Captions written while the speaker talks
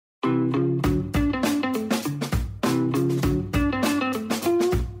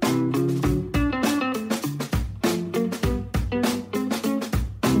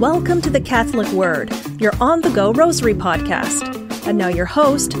Welcome to the Catholic Word, your on-the-go rosary podcast. And now your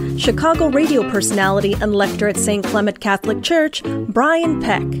host, Chicago radio personality and lector at St. Clement Catholic Church, Brian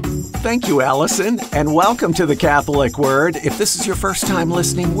Peck. Thank you, Allison, and welcome to the Catholic Word. If this is your first time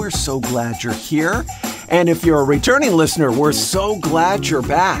listening, we're so glad you're here. And if you're a returning listener, we're so glad you're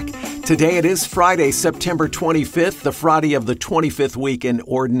back. Today it is Friday, September 25th, the Friday of the 25th week in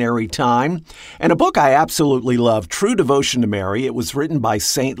Ordinary Time. And a book I absolutely love, True Devotion to Mary. It was written by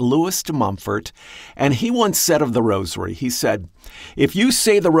St. Louis de Montfort, and he once said of the Rosary, he said, "If you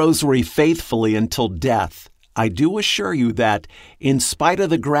say the Rosary faithfully until death, I do assure you that, in spite of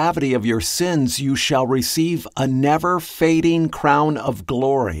the gravity of your sins, you shall receive a never-fading crown of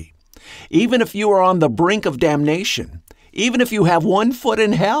glory. Even if you are on the brink of damnation, even if you have one foot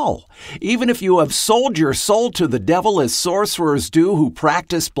in hell, even if you have sold your soul to the devil as sorcerers do who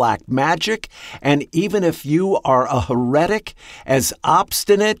practice black magic, and even if you are a heretic as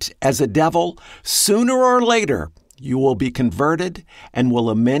obstinate as a devil, sooner or later you will be converted and will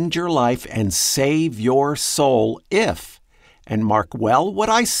amend your life and save your soul if, and mark well what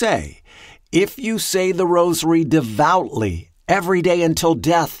I say, if you say the Rosary devoutly every day until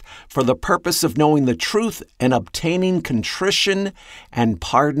death for the purpose of knowing the truth and obtaining contrition and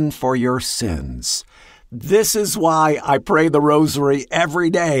pardon for your sins." This is why I pray the Rosary every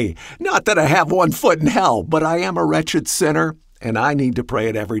day. Not that I have one foot in hell, but I am a wretched sinner and I need to pray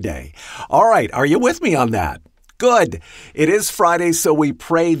it every day. All right, are you with me on that? Good. It is Friday, so we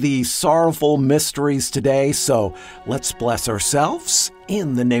pray the Sorrowful Mysteries today. So let's bless ourselves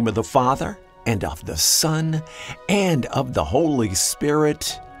in the name of the Father, and of the Son, and of the Holy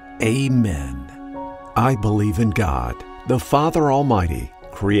Spirit. Amen. I believe in God, the Father Almighty,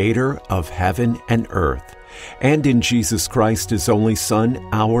 creator of heaven and earth, and in Jesus Christ, his only Son,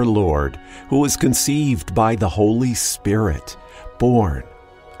 our Lord, who was conceived by the Holy Spirit, born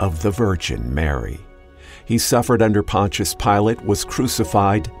of the Virgin Mary. He suffered under Pontius Pilate, was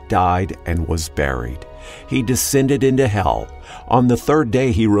crucified, died, and was buried. He descended into hell. On the third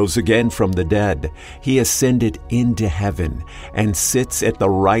day he rose again from the dead. He ascended into heaven and sits at the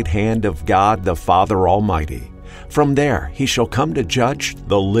right hand of God the Father Almighty. From there he shall come to judge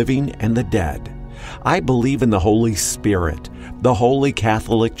the living and the dead. I believe in the Holy Spirit, the Holy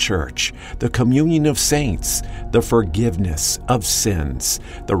Catholic Church, the communion of saints, the forgiveness of sins,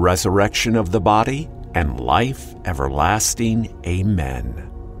 the resurrection of the body, and life everlasting. Amen.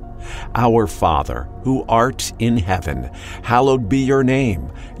 Our Father, who art in heaven, hallowed be your name.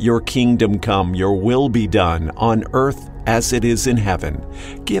 Your kingdom come, your will be done, on earth as it is in heaven.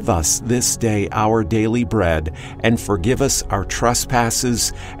 Give us this day our daily bread, and forgive us our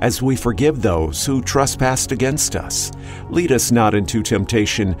trespasses, as we forgive those who trespass against us. Lead us not into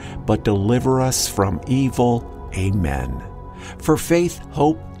temptation, but deliver us from evil. Amen. For faith,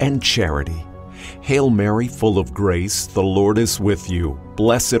 hope, and charity. Hail Mary, full of grace, the Lord is with you.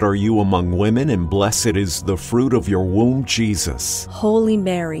 Blessed are you among women, and blessed is the fruit of your womb, Jesus. Holy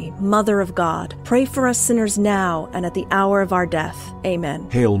Mary, Mother of God, pray for us sinners now and at the hour of our death. Amen.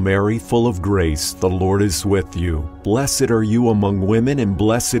 Hail Mary, full of grace, the Lord is with you. Blessed are you among women, and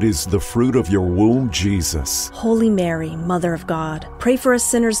blessed is the fruit of your womb, Jesus. Holy Mary, Mother of God, pray for us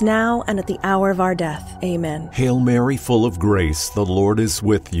sinners now and at the hour of our death. Amen. Hail Mary, full of grace, the Lord is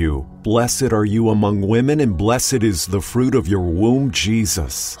with you. Blessed are you among women, and blessed is the fruit of your womb,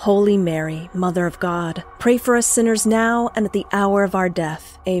 Jesus. Holy Mary, Mother of God, pray for us sinners now and at the hour of our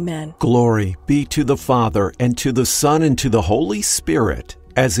death. Amen. Glory be to the Father, and to the Son, and to the Holy Spirit,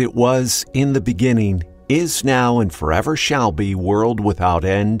 as it was in the beginning, is now, and forever shall be, world without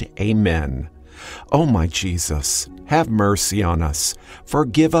end. Amen. O my Jesus, have mercy on us.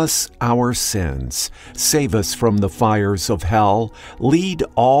 Forgive us our sins. Save us from the fires of hell. Lead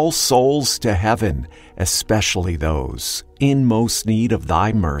all souls to heaven, especially those in most need of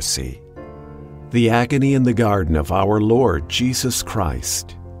thy mercy. The agony in the garden of our Lord Jesus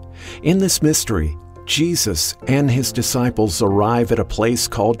Christ. In this mystery, Jesus and his disciples arrive at a place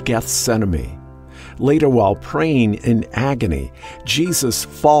called Gethsemane. Later, while praying in agony, Jesus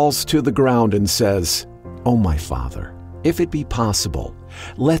falls to the ground and says, "O my Father, if it be possible,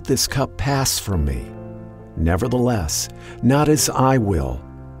 let this cup pass from me. Nevertheless, not as I will,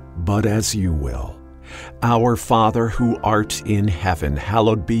 but as you will. Our Father who art in heaven,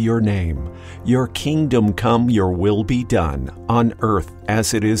 hallowed be your name. Your kingdom come, your will be done, on earth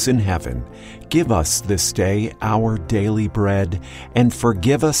as it is in heaven. Give us this day our daily bread, and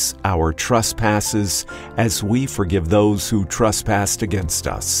forgive us our trespasses, as we forgive those who trespass against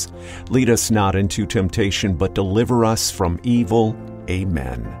us. Lead us not into temptation, but deliver us from evil.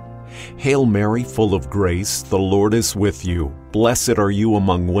 Amen. Hail Mary, full of grace, the Lord is with you. Blessed are you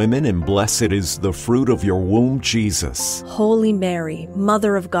among women, and blessed is the fruit of your womb, Jesus. Holy Mary,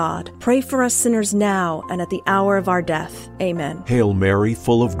 Mother of God, pray for us sinners now and at the hour of our death. Amen. Hail Mary,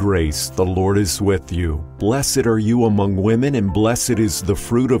 full of grace, the Lord is with you. Blessed are you among women, and blessed is the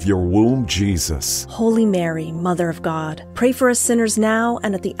fruit of your womb, Jesus. Holy Mary, Mother of God, pray for us sinners now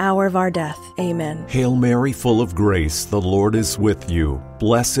and at the hour of our death. Amen. Hail Mary, full of grace, the Lord is with you.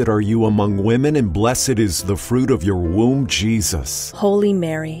 Blessed are you among women, and blessed is the fruit of your womb, Jesus. Holy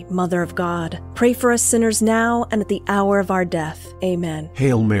Mary, Mother of God, pray for us sinners now and at the hour of our death. Amen.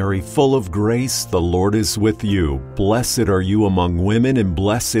 Hail Mary, full of grace, the Lord is with you. Blessed are you among women, and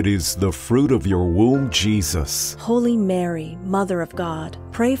blessed is the fruit of your womb, Jesus. Holy Mary, Mother of God,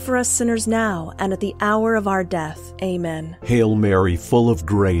 pray for us sinners now and at the hour of our death. Amen. Hail Mary, full of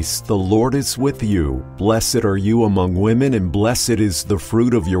grace, the Lord is with you. Blessed are you among women, and blessed is the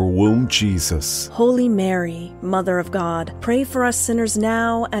fruit of your womb, Jesus. Holy Mary, Mother of God, pray for us sinners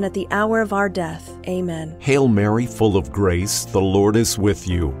now and at the hour of our death. Amen. Hail Mary, full of grace, the Lord is with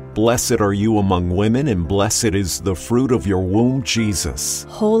you. Blessed are you among women, and blessed is the fruit of your womb, Jesus.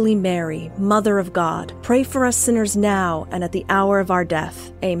 Holy Mary, Mother of God, pray for us sinners now and at the hour of our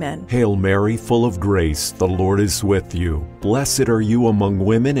death. Amen. Hail Mary, full of grace, the Lord is with you. Blessed are you among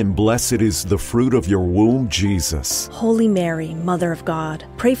women, and blessed is the fruit of your womb, Jesus. Holy Mary, Mother of God,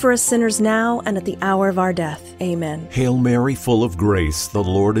 pray for us sinners now and at the hour of our death. Amen. Hail Mary, full of grace, the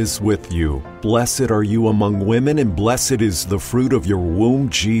Lord is with you. Blessed are you among women, and blessed is the fruit of your womb,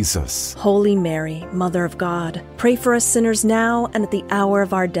 Jesus. Holy Mary, Mother of God, pray for us sinners now and at the hour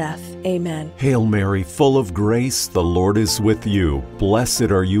of our death. Amen. Hail Mary, full of grace, the Lord is with you.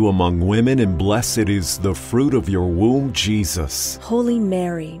 Blessed are you among women, and blessed is the fruit of your womb, Jesus. Holy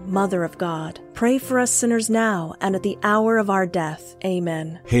Mary, Mother of God, pray for us sinners now and at the hour of our death.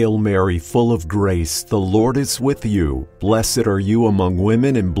 Amen. Hail Mary, full of grace, the Lord is with you. Blessed are you among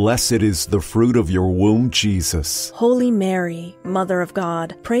women, and blessed is the fruit of your womb, Jesus. Holy Mary, Mother of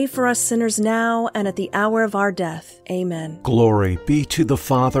God, pray for us sinners now and at the hour of our death. Amen. Glory be to the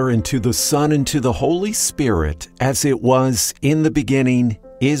Father, and to the Son, and to the Holy Spirit, as it was in the beginning,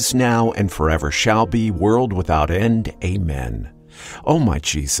 is now, and forever shall be, world without end. Amen. O my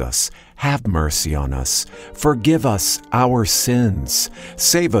Jesus, have mercy on us. Forgive us our sins.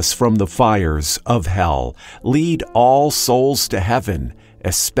 Save us from the fires of hell. Lead all souls to heaven,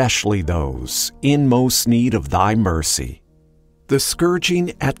 especially those in most need of thy mercy. The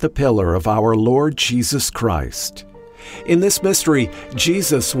scourging at the pillar of our Lord Jesus Christ. In this mystery,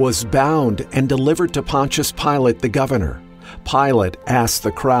 Jesus was bound and delivered to Pontius Pilate the governor. Pilate asked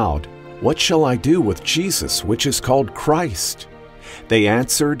the crowd, "What shall I do with Jesus, which is called Christ?" They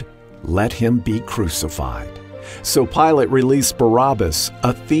answered, "Let him be crucified." So Pilate released Barabbas,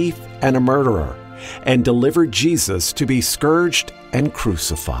 a thief and a murderer, and delivered Jesus to be scourged and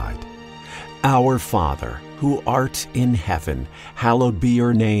crucified. Our Father, who art in heaven, hallowed be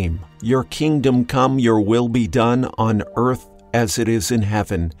your name. Your kingdom come, your will be done on earth as it is in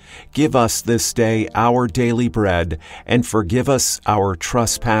heaven. Give us this day our daily bread, and forgive us our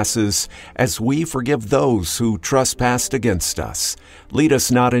trespasses, as we forgive those who trespass against us. Lead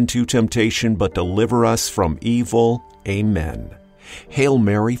us not into temptation, but deliver us from evil. Amen. Hail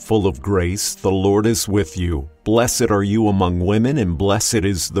Mary, full of grace, the Lord is with you. Blessed are you among women, and blessed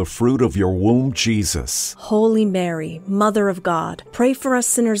is the fruit of your womb, Jesus. Holy Mary, Mother of God, pray for us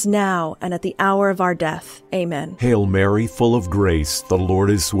sinners now and at the hour of our death. Amen. Hail Mary, full of grace, the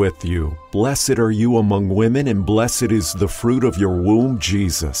Lord is with you. Blessed are you among women, and blessed is the fruit of your womb,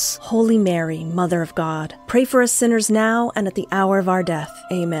 Jesus. Holy Mary, Mother of God, pray for us sinners now and at the hour of our death.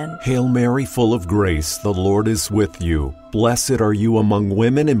 Amen. Hail Mary, full of grace, the Lord is with you. Blessed are you among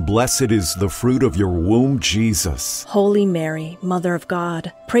women, and blessed is the fruit of your womb, Jesus. Holy Mary, Mother of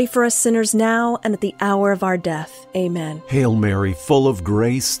God, pray for us sinners now and at the hour of our death. Amen. Hail Mary, full of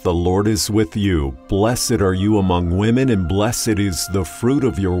grace, the Lord is with you. Blessed are you among women, and blessed is the fruit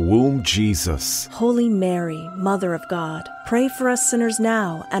of your womb, Jesus. Holy Mary, Mother of God, pray for us sinners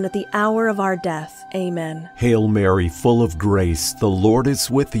now and at the hour of our death. Amen. Hail Mary, full of grace, the Lord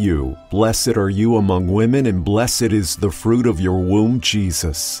is with you. Blessed are you among women, and blessed is the fruit of your womb,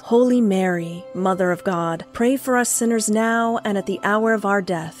 Jesus. Holy Mary, Mother of God, pray for us sinners now and at the hour of our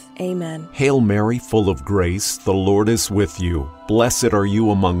death. Amen. Hail Mary, full of grace, the Lord is with you. Blessed are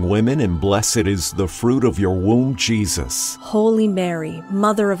you among women, and blessed is the fruit of your womb, Jesus. Holy Mary,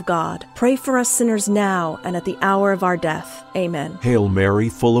 Mother of God, pray for us sinners now and at the hour of our death. Amen. Hail Mary,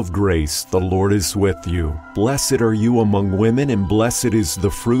 full of grace, the Lord is with you. Blessed are you among women, and blessed is the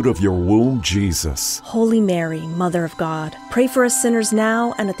fruit of your womb, Jesus. Holy Mary, Mother of God, pray for us sinners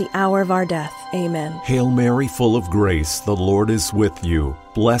now and at the hour of our death. Amen. Hail Mary, full of grace, the Lord is with you.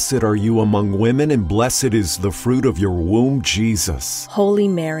 Blessed are you among women, and blessed is the fruit of your womb, Jesus. Holy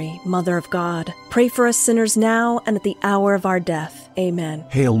Mary, Mother of God, pray for us sinners now and at the hour of our death. Amen.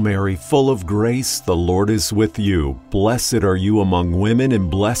 Hail Mary, full of grace, the Lord is with you. Blessed are you among women, and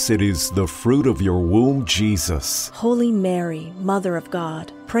blessed is the fruit of your womb, Jesus. Holy Mary, Mother of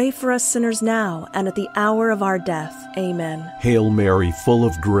God, pray for us sinners now and at the hour of our death. Amen. Hail Mary, full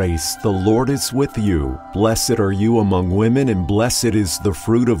of grace, the Lord is with you. Blessed are you among women, and blessed is the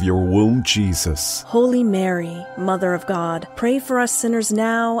fruit of your womb, Jesus. Holy Mary, Mother of God, pray for us sinners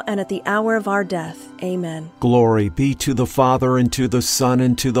now and at the hour of our death. Amen. Glory be to the Father, and to the Son,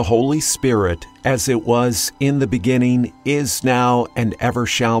 and to the Holy Spirit, as it was in the beginning, is now, and ever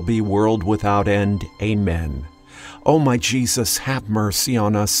shall be, world without end. Amen. O my Jesus, have mercy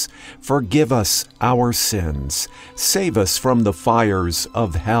on us. Forgive us our sins. Save us from the fires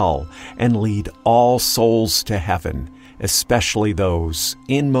of hell, and lead all souls to heaven, especially those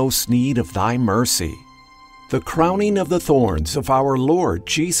in most need of thy mercy. The crowning of the thorns of our Lord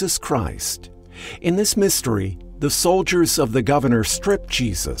Jesus Christ. In this mystery, the soldiers of the governor stripped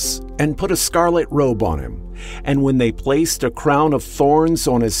Jesus and put a scarlet robe on him. And when they placed a crown of thorns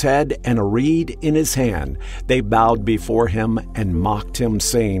on his head and a reed in his hand, they bowed before him and mocked him,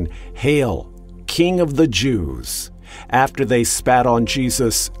 saying, "Hail, King of the Jews!" After they spat on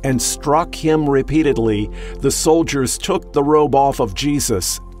Jesus and struck him repeatedly, the soldiers took the robe off of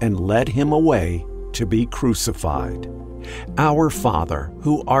Jesus and led him away to be crucified. Our Father,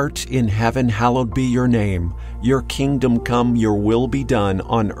 who art in heaven, hallowed be your name. Your kingdom come, your will be done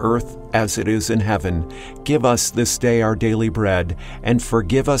on earth as it is in heaven. Give us this day our daily bread, and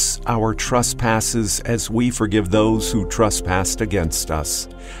forgive us our trespasses as we forgive those who trespass against us.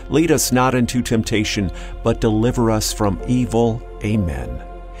 Lead us not into temptation, but deliver us from evil. Amen.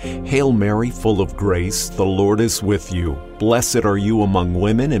 Hail Mary, full of grace, the Lord is with you. Blessed are you among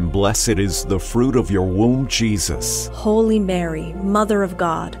women, and blessed is the fruit of your womb, Jesus. Holy Mary, Mother of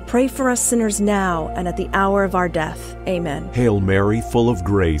God, pray for us sinners now and at the hour of our death. Amen. Hail Mary, full of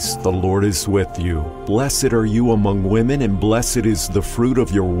grace, the Lord is with you. Blessed are you among women, and blessed is the fruit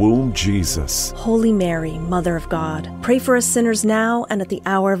of your womb, Jesus. Holy Mary, Mother of God, pray for us sinners now and at the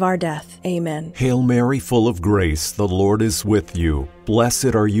hour of our death. Amen. Hail Mary, full of grace, the Lord is with you.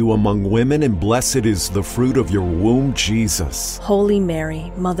 Blessed are you among women, and blessed is the fruit of your womb, Jesus. Holy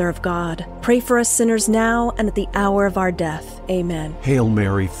Mary, Mother of God, pray for us sinners now and at the hour of our death. Amen. Hail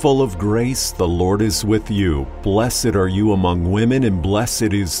Mary, full of grace, the Lord is with you. Blessed are you among women, and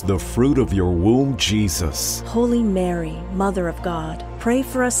blessed is the fruit of your womb, Jesus. Holy Mary, Mother of God, pray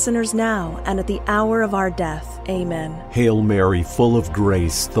for us sinners now and at the hour of our death. Amen. Hail Mary, full of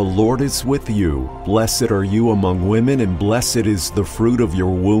grace, the Lord is with you. Blessed are you among women, and blessed is the fruit of your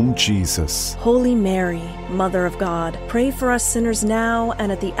womb, Jesus. Holy Mary, Mother of God, pray for us sinners now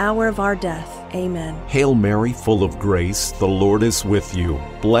and at the hour of our death. Amen. Hail Mary, full of grace, the Lord is with you.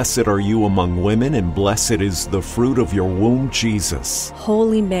 Blessed are you among women, and blessed is the fruit of your womb, Jesus.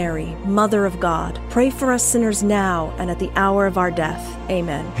 Holy Mary, Mother of God, pray for us sinners now and at the hour of our death.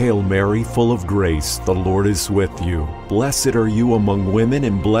 Amen. Hail Mary, full of grace, the Lord is with you. Blessed are you among women,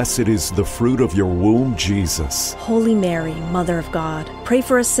 and blessed is the fruit of your womb, Jesus. Holy Mary, Mother of God, pray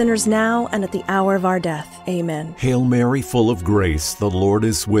for us sinners now and at the hour of our death. Amen. Hail Mary, full of grace, the Lord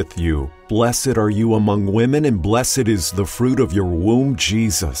is with you. Blessed are you among women, and blessed is the fruit of your womb,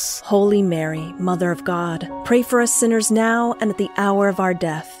 Jesus. Holy Mary, Mother of God, pray for us sinners now and at the hour of our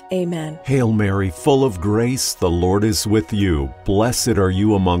death. Amen. Hail Mary, full of grace, the Lord is with you. Blessed are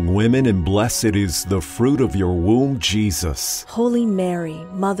you among women, and blessed is the fruit of your womb, Jesus. Holy Mary,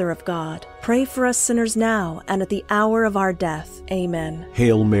 Mother of God, pray for us sinners now and at the hour of our death. Amen.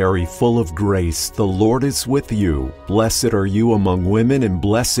 Hail Mary, full of grace, the Lord is with you. Blessed are you among women, and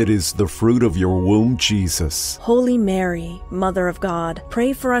blessed is the fruit of your womb, Jesus. Holy Mary, Mother of God,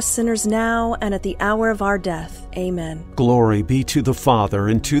 pray for us sinners now and at the hour of our death. Amen. Glory be to the Father,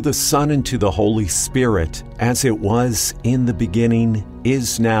 and to the Son, and to the Holy Spirit, as it was in the beginning,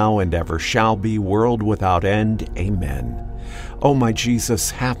 is now, and ever shall be, world without end. Amen. O my Jesus,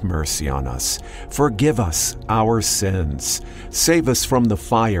 have mercy on us. Forgive us our sins. Save us from the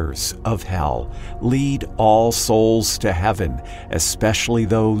fires of hell. Lead all souls to heaven, especially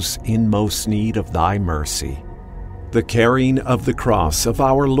those in most need of thy mercy. The carrying of the cross of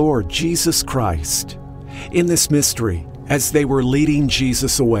our Lord Jesus Christ. In this mystery, as they were leading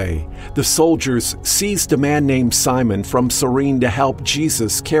Jesus away, the soldiers seized a man named Simon from Cyrene to help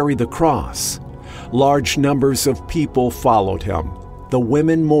Jesus carry the cross. Large numbers of people followed him. The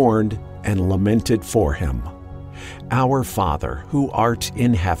women mourned and lamented for him. Our Father, who art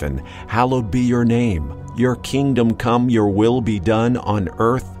in heaven, hallowed be your name. Your kingdom come, your will be done on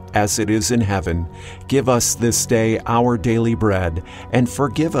earth as it is in heaven. Give us this day our daily bread, and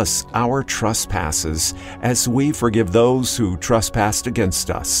forgive us our trespasses, as we forgive those who trespass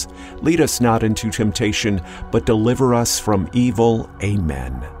against us. Lead us not into temptation, but deliver us from evil.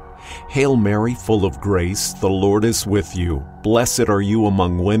 Amen. Hail Mary, full of grace, the Lord is with you. Blessed are you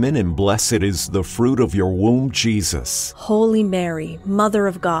among women, and blessed is the fruit of your womb, Jesus. Holy Mary, Mother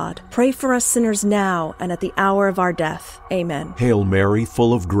of God, pray for us sinners now and at the hour of our death. Amen. Hail Mary,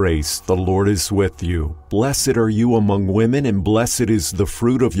 full of grace, the Lord is with you. Blessed are you among women, and blessed is the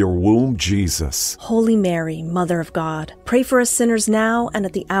fruit of your womb, Jesus. Holy Mary, Mother of God, pray for us sinners now and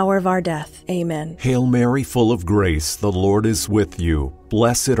at the hour of our death. Amen. Hail Mary, full of grace, the Lord is with you.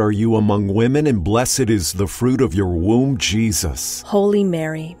 Blessed are you among women, and blessed is the fruit of your womb, Jesus. Holy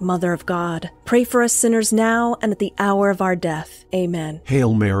Mary, Mother of God, pray for us sinners now and at the hour of our death. Amen.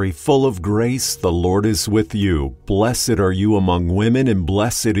 Hail Mary, full of grace, the Lord is with you. Blessed are you among women, and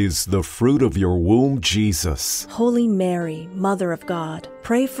blessed is the fruit of your womb, Jesus. Holy Mary, Mother of God,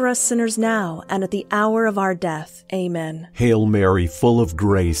 pray for us sinners now and at the hour of our death. Amen. Hail Mary, full of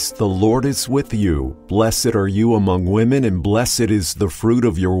grace, the Lord is with you. Blessed are you among women, and blessed is the fruit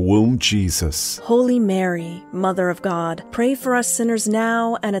of your womb, Jesus. Holy Mary, Mother of God, pray for us sinners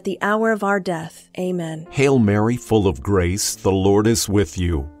now and at the hour of our death. Amen. Hail Mary, full of grace, the Lord is with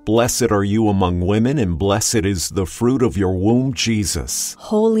you. Blessed are you among women, and blessed is the fruit of your womb, Jesus.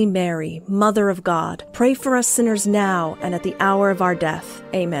 Holy Mary, Mother of God, pray for us sinners now and at the hour of our death.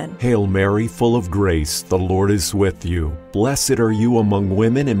 Amen. Hail Mary, full of grace, the Lord is with you. Blessed are you among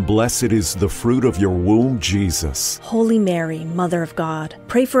women, and blessed is the fruit of your womb, Jesus. Holy Mary, Mother of God,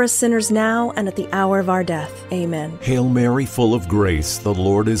 pray for us sinners now and at the hour of our death. Amen. Hail Mary, full of grace, the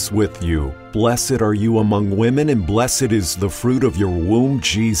Lord is with you. Blessed are you among women, and blessed is the fruit of your womb,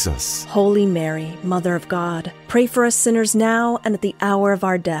 Jesus. Holy Mary, Mother of God, pray for us sinners now and at the hour of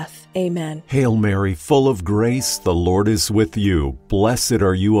our death. Amen. Hail Mary, full of grace, the Lord is with you. Blessed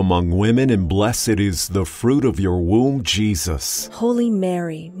are you among women, and blessed is the fruit of your womb, Jesus. Holy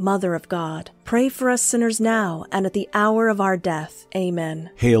Mary, Mother of God, pray for us sinners now and at the hour of our death. Amen.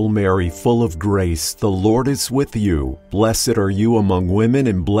 Hail Mary, full of grace, the Lord is with you. Blessed are you among women,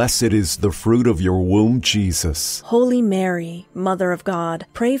 and blessed is the fruit of your womb, Jesus. Holy Mary, Mother of God,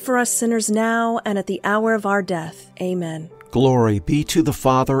 pray for us sinners now and at the hour of our death. Amen. Glory be to the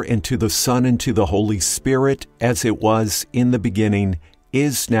Father, and to the Son, and to the Holy Spirit, as it was in the beginning,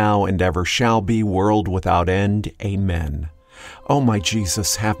 is now, and ever shall be, world without end. Amen. O my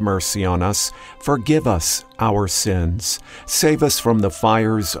Jesus, have mercy on us. Forgive us our sins. Save us from the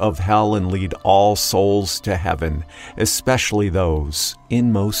fires of hell, and lead all souls to heaven, especially those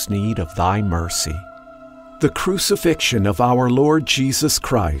in most need of thy mercy. The crucifixion of our Lord Jesus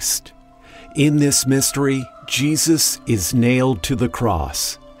Christ. In this mystery, Jesus is nailed to the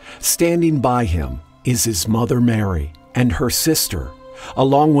cross. Standing by him is his mother Mary and her sister,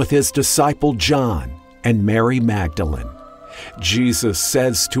 along with his disciple John and Mary Magdalene. Jesus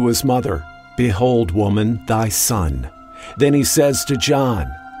says to his mother, "Behold, woman, thy son." Then he says to John,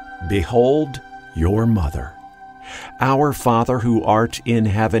 "Behold, your mother." Our Father, who art in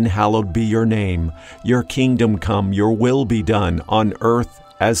heaven, hallowed be your name. Your kingdom come, your will be done, on earth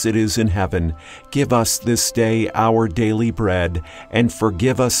as it is in heaven. Give us this day our daily bread, and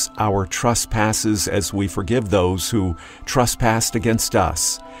forgive us our trespasses as we forgive those who trespass against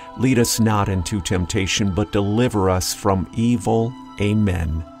us. Lead us not into temptation, but deliver us from evil.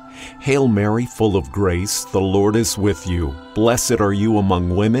 Amen. Hail Mary, full of grace, the Lord is with you. Blessed are you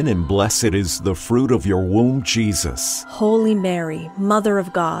among women, and blessed is the fruit of your womb, Jesus. Holy Mary, Mother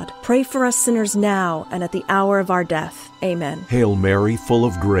of God, pray for us sinners now and at the hour of our death. Amen. Hail Mary, full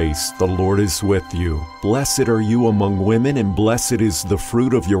of grace, the Lord is with you. Blessed are you among women, and blessed is the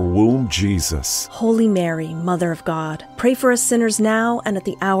fruit of your womb, Jesus. Holy Mary, Mother of God, pray for us sinners now and at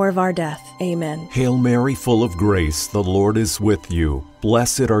the hour of our death. Amen. Hail Mary, full of grace, the Lord is with you.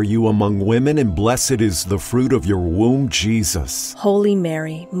 Blessed are you among women, and blessed is the fruit of your womb, Jesus. Holy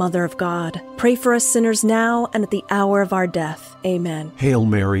Mary, Mother of God, pray for us sinners now and at the hour of our death. Amen. Hail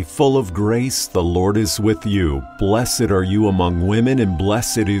Mary, full of grace, the Lord is with you. Blessed are you among women, and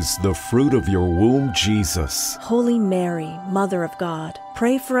blessed is the fruit of your womb, Jesus. Holy Mary, Mother of God,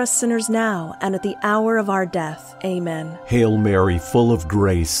 pray for us sinners now and at the hour of our death. Amen. Hail Mary, full of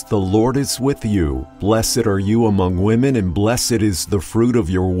grace, the Lord is with you. Blessed are you among women, and blessed is the fruit of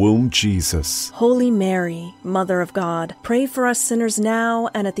your womb, Jesus. Holy Mary, Mother of God, pray for us sinners now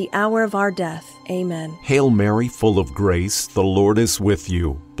and at the hour of our death. Amen. Hail Mary, full of grace, the Lord is with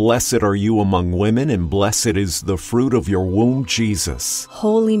you. Blessed are you among women, and blessed is the fruit of your womb, Jesus.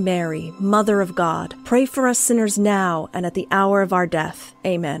 Holy Mary, Mother of God, pray for us sinners now and at the hour of our death.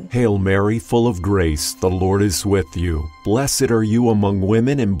 Amen. Hail Mary, full of grace, the Lord is with you. Blessed are you among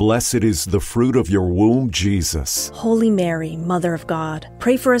women, and blessed is the fruit of your womb, Jesus. Holy Mary, Mother of God,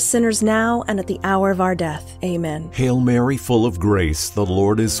 pray for us sinners now and at the hour of our death. Amen. Hail Mary, full of grace, the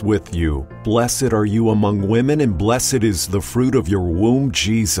Lord is with you. Blessed are you among women, and blessed is the fruit of your womb,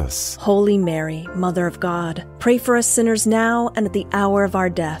 Jesus. Holy Mary, Mother of God, pray for us sinners now and at the hour of our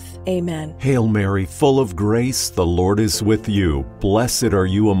death. Amen. Hail Mary, full of grace, the Lord is with you. Blessed are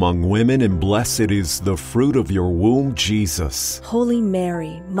you among women, and blessed is the fruit of your womb, Jesus. Holy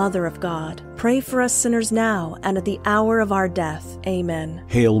Mary, Mother of God, pray for us sinners now and at the hour of our death. Amen.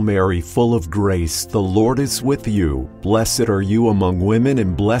 Hail Mary, full of grace, the Lord is with you. Blessed are you among women,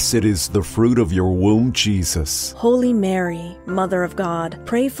 and blessed is the fruit of your womb, Jesus. Holy Mary, Mother of God,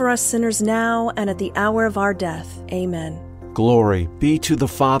 pray for us sinners now and at the hour of our death. Amen. Glory be to the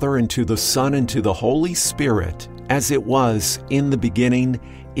Father, and to the Son, and to the Holy Spirit, as it was in the beginning,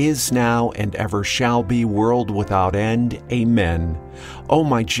 is now, and ever shall be, world without end. Amen. O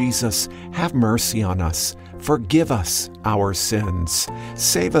my Jesus, have mercy on us. Forgive us our sins.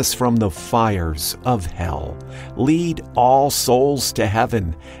 Save us from the fires of hell. Lead all souls to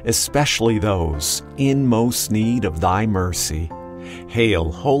heaven, especially those in most need of thy mercy.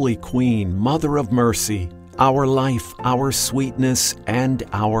 Hail, Holy Queen, Mother of Mercy, our life, our sweetness, and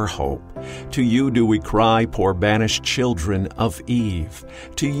our hope. To you do we cry, poor banished children of Eve.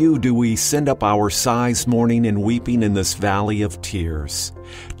 To you do we send up our sighs, mourning and weeping in this valley of tears.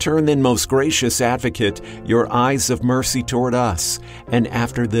 Turn then, most gracious Advocate, your eyes of mercy toward us, and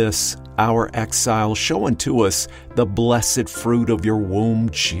after this, our exile, show unto us the blessed fruit of your womb,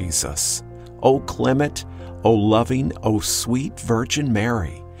 Jesus. O clement, O loving, O sweet Virgin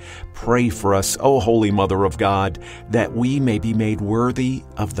Mary, pray for us, O Holy Mother of God, that we may be made worthy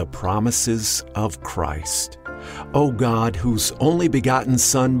of the promises of Christ. O God, whose only begotten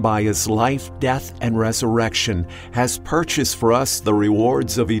Son by his life, death, and resurrection has purchased for us the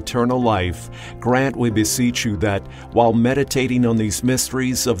rewards of eternal life, grant, we beseech you, that while meditating on these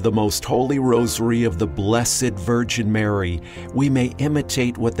mysteries of the most holy rosary of the Blessed Virgin Mary, we may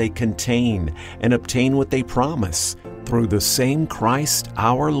imitate what they contain and obtain what they promise. Through the same Christ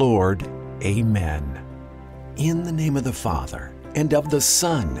our Lord. Amen. In the name of the Father, and of the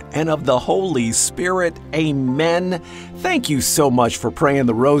Son, and of the Holy Spirit. Amen. Thank you so much for praying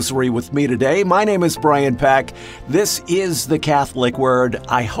the Rosary with me today. My name is Brian Peck. This is the Catholic Word.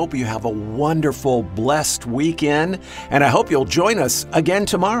 I hope you have a wonderful, blessed weekend, and I hope you'll join us again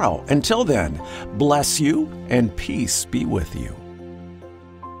tomorrow. Until then, bless you, and peace be with you.